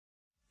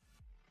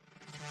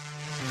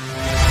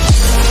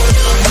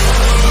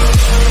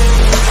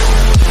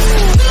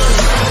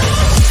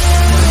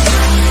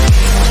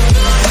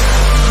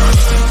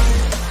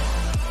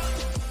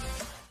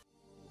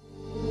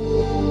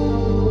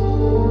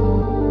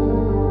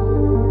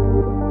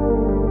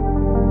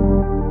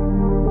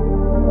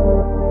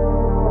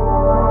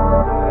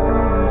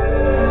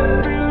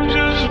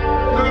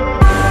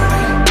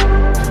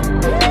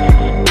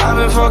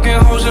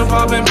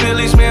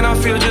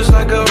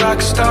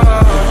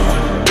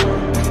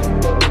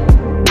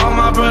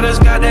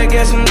I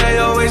guess they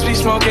always be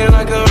smoking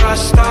like a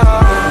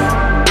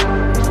Rockstar.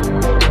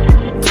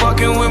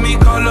 Fucking with me,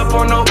 call up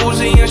on no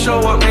Uzi and show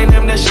up, man,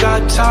 them the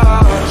shot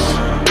toss.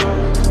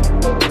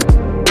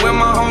 When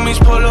my homies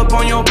pull up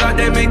on your block,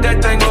 they make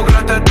that thing go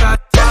grata-ta-ta.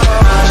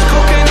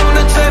 Cocaine on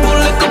the table,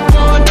 liquor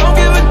porn, don't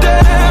give a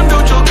damn.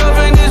 Don't your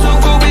girlfriend is a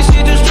groupie, she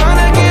just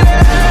tryna get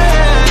in.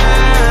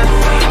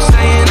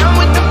 Saying I'm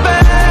with the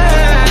band.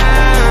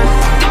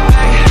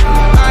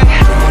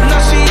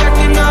 Now she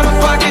acting out of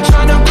pocket,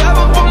 tryna grab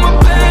up on my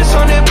pants.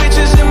 On their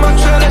bitches in my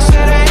trailer,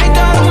 say they ain't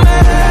got a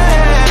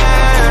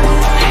man.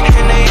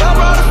 And they all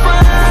brought a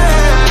friend.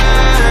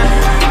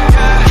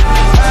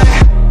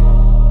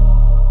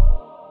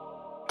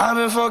 I've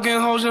been fucking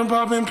hoes and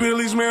popping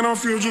pillies, man, I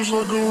feel just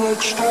like a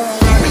rockstar.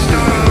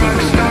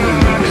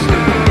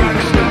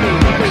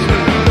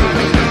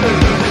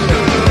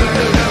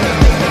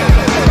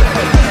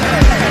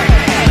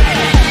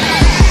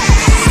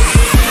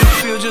 I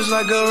feel just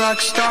like a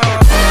rockstar.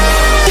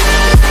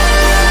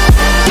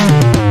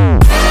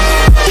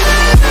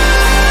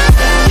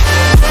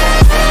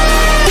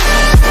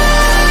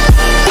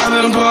 I've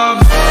been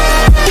popping.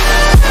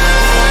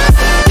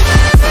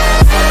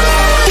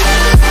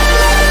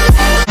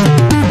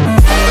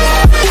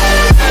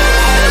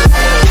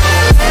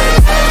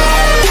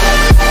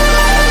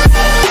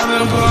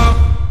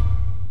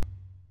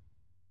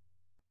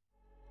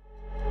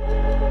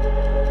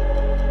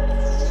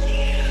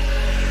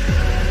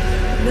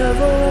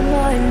 Never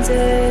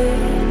reminded,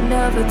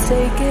 never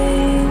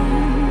taking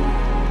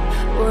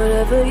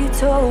whatever you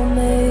told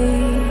me.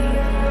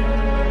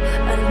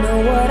 I know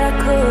what I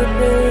could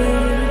be,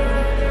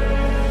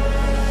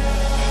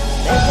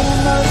 making the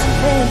most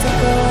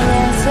imprintable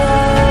answer.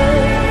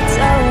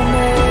 Tell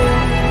me,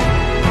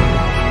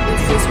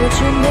 is this what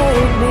you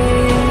made me?